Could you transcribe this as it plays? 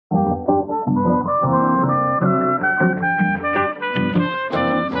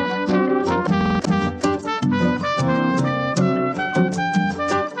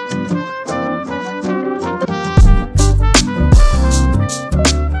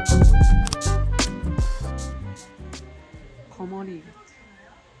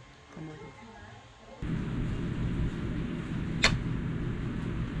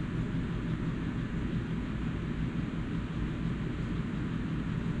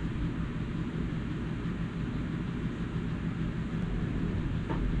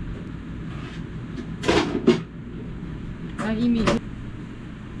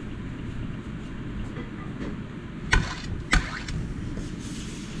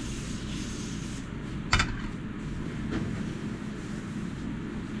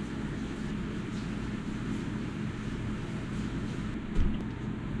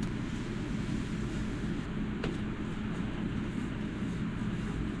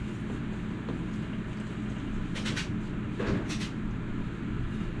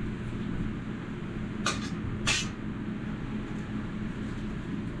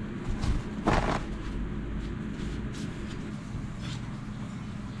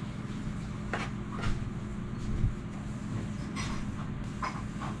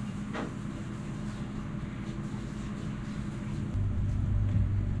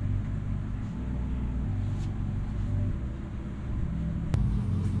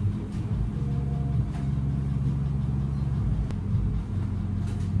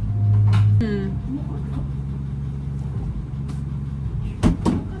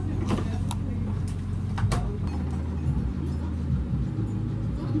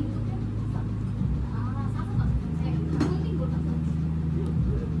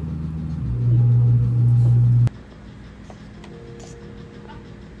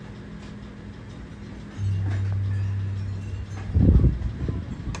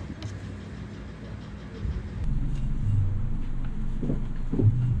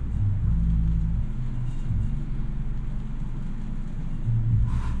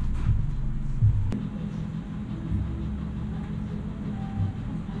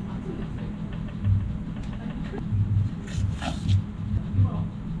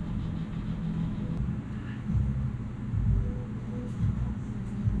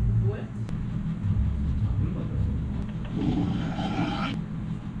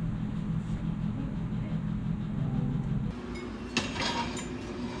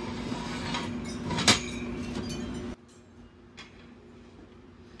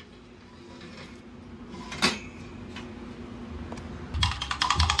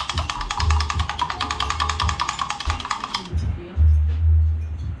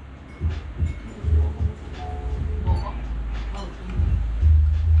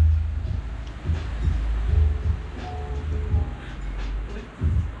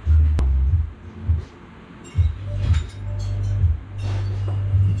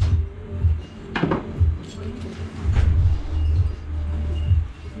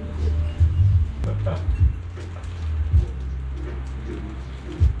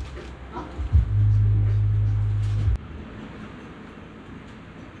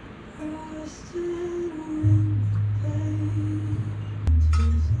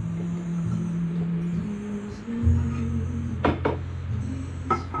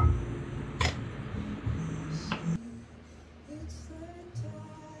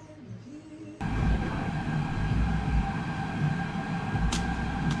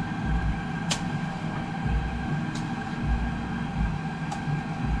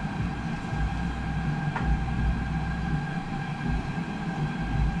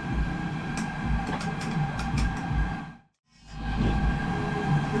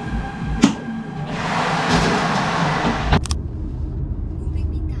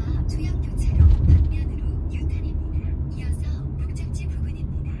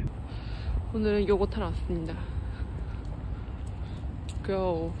오늘은 요거 타러 왔습니다.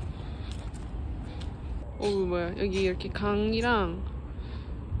 고. 뭐야, 여기 이렇게 강이랑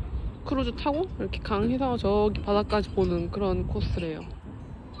크루즈 타고 이렇게 강해서 저기 바다까지 보는 그런 코스래요.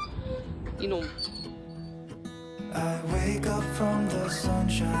 이놈. I wake up from the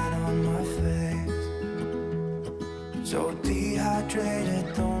sunshine on my face, so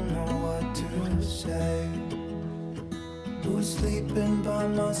dehydrated, don't know what to say. Who's sleeping by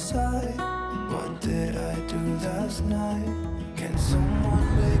my side? What did I do last night? Can someone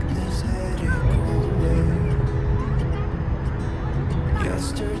make this headache go away?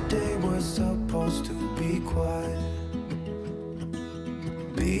 Yesterday was supposed to be quiet,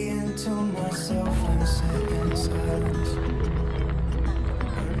 being to myself and sit in silence.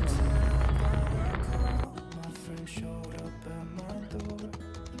 Until I call, my friend showed up at my door.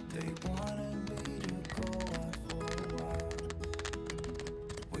 They wanted me to go out for a while.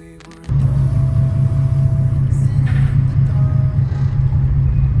 We were dancing in the dark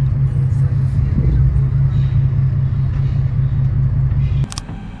with a few.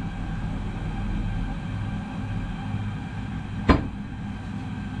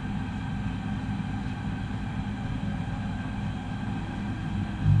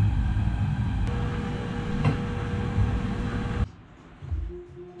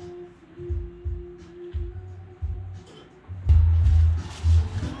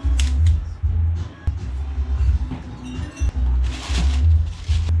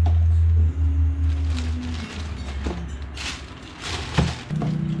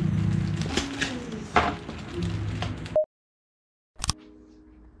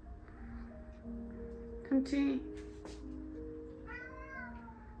 참치.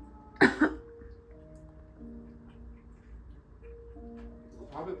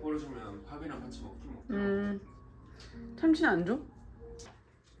 밥에 버려주면 밥이랑 같이 먹긴 먹더라고. 참치는 안 줘?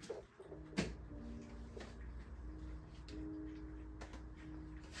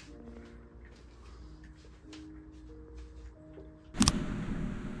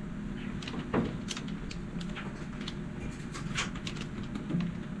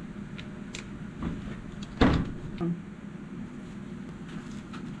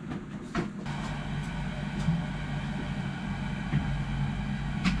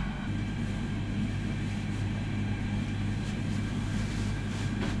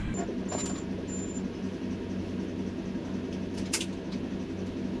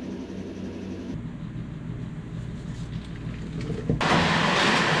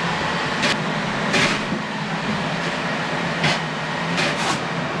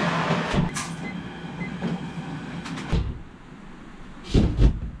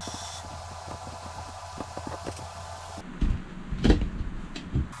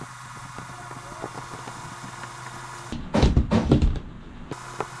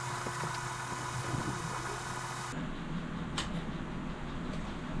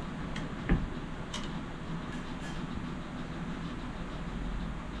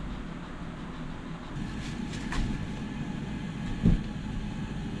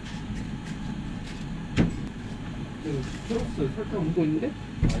 초록색 설탕 묻고 있는데?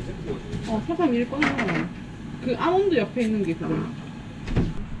 설탕 미리 꺼내놔. 그 아몬드 옆에 있는 게 그거.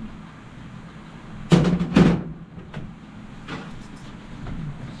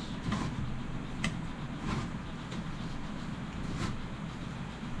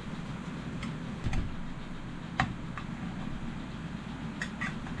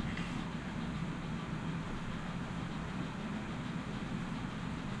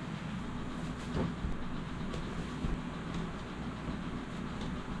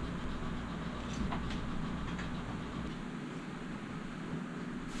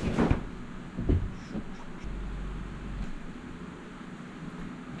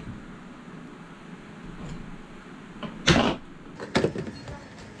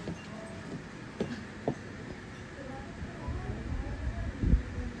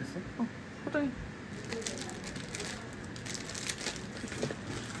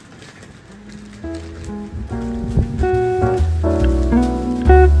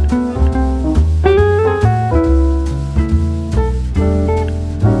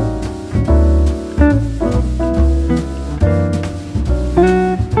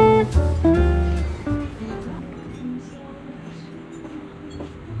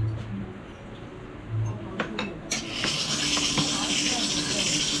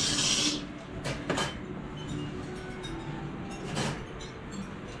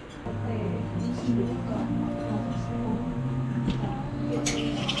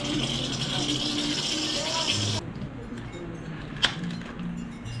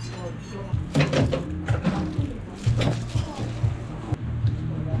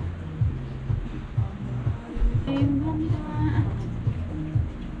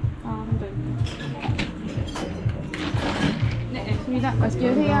 감사합니다. 맛있게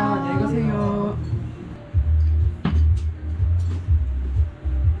드세요. 안녕히 가세요.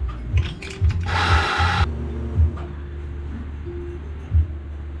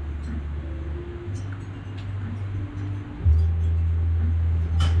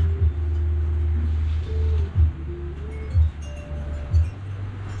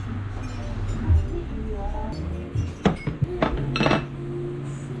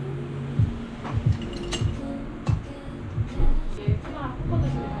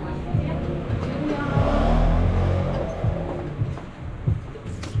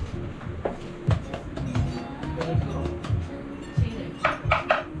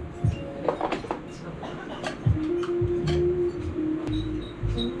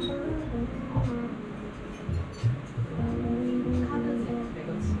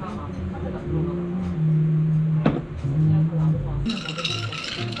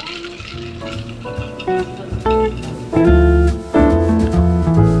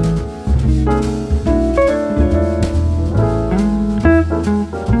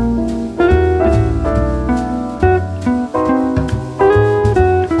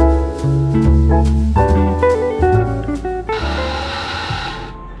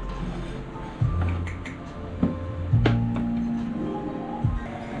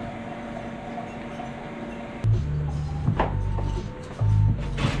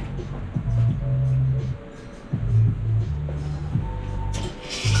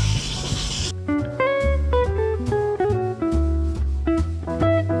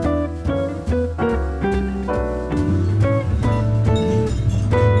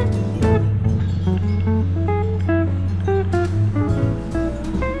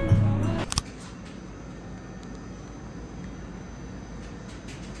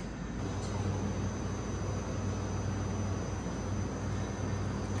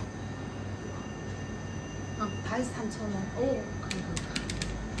 다 해서 3,000원. 오, 감사합니다.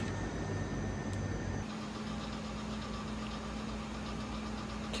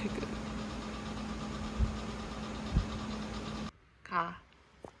 지금 가.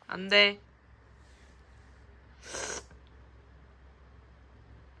 안 돼.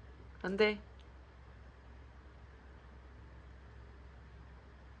 안 돼.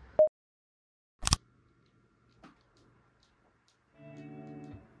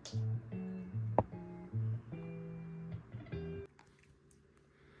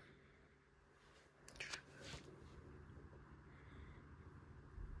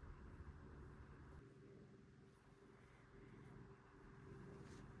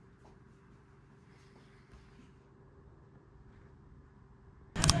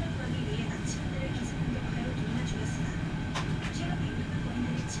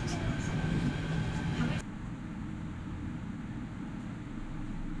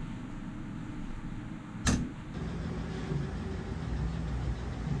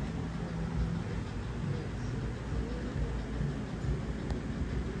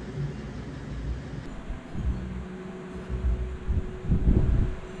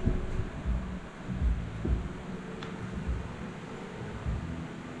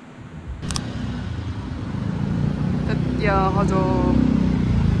 야, 하죠.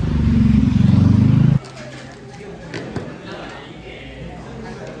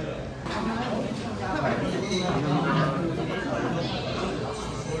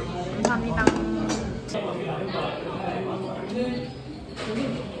 감사합니다.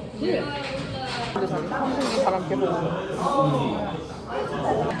 한국이 바람 껴보고.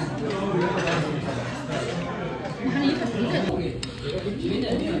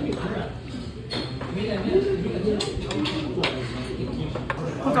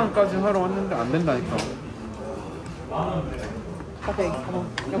 포장까지 하러 왔는데 안 된다니까. 카페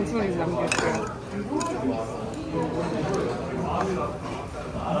영수증 남겼어요.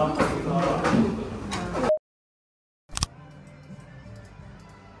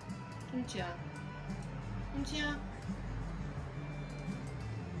 훔치야. 훔치야.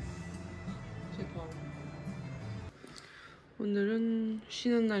 제발. 오늘은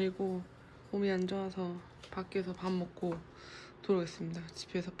쉬는 날이고 몸이 안 좋아서 밖에서 밥 먹고 돌아오겠습니다.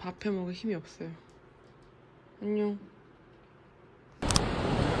 집에서 밥 해 먹을 힘이 없어요. 안녕.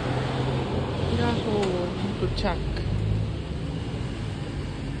 일하소 도착.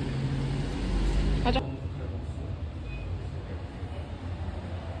 가자.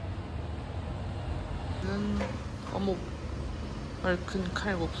 는 어묵 얼큰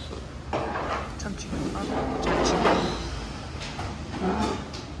칼국수 참치김 잘치김.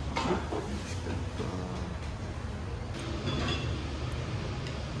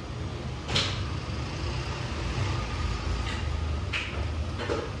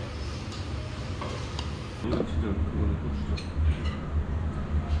 진짜 그거는 고추장.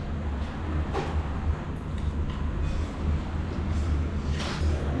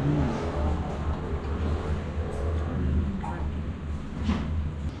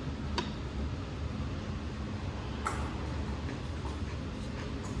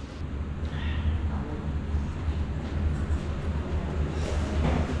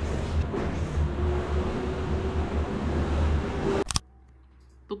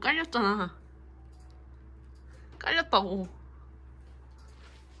 깔렸잖아. 깔렸다고.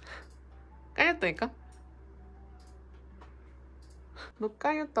 깔렸다니까? 너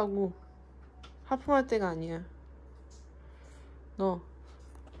깔렸다고. 하품할 때가 아니야. 너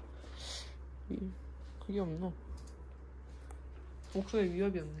그게 없노? 목소리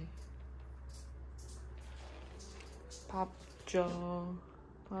위협이 없네. 밥 줘.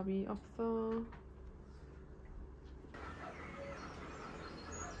 밥이 없어.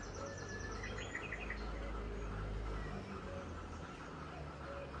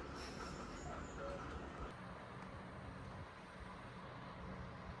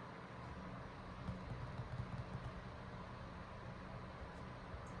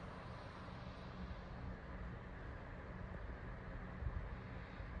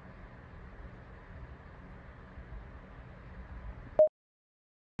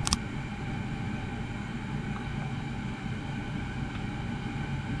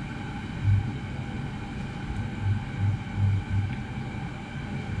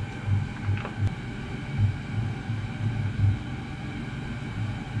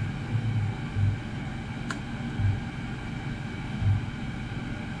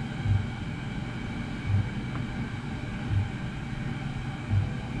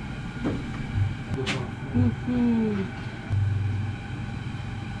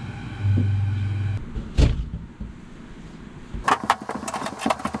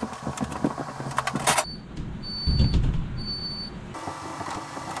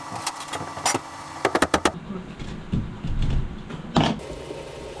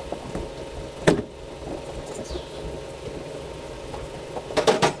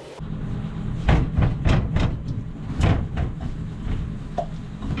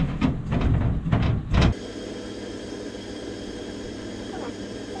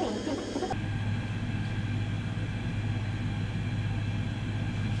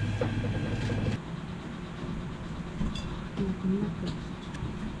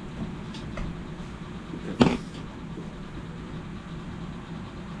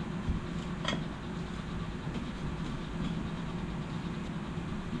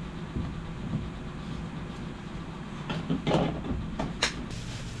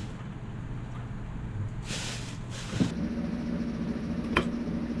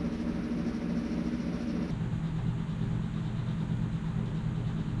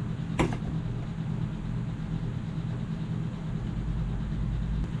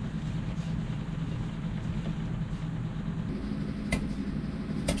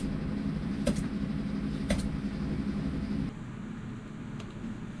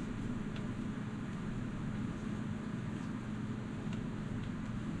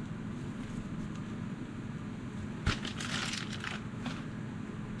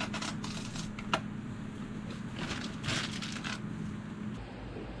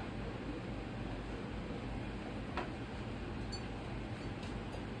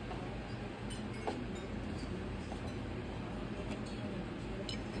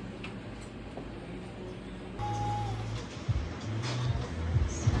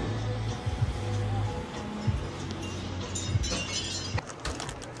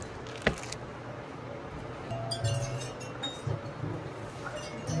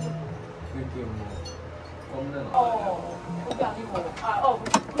 그게 아니고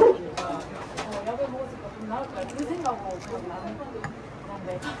약을 먹었으니까 좀 나을 거야. 그 생각으로 그냥 나는 그냥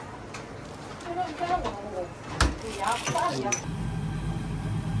내가 새로운 거 먹고 약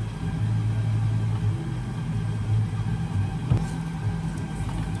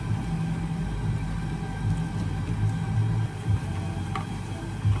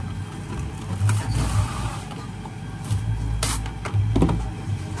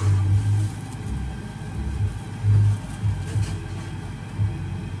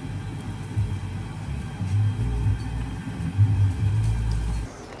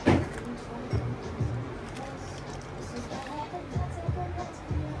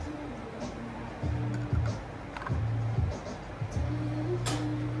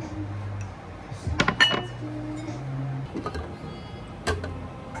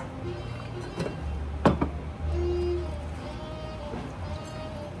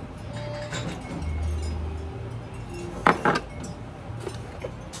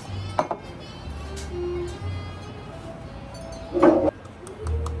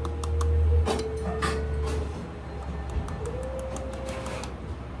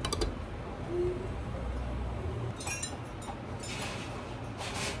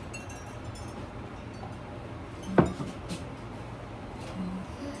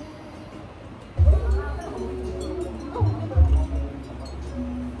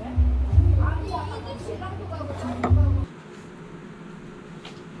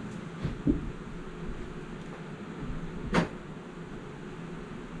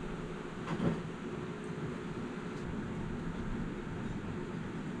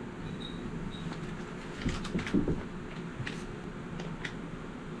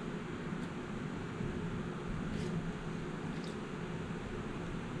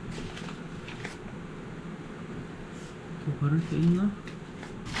또 바를 데 있나?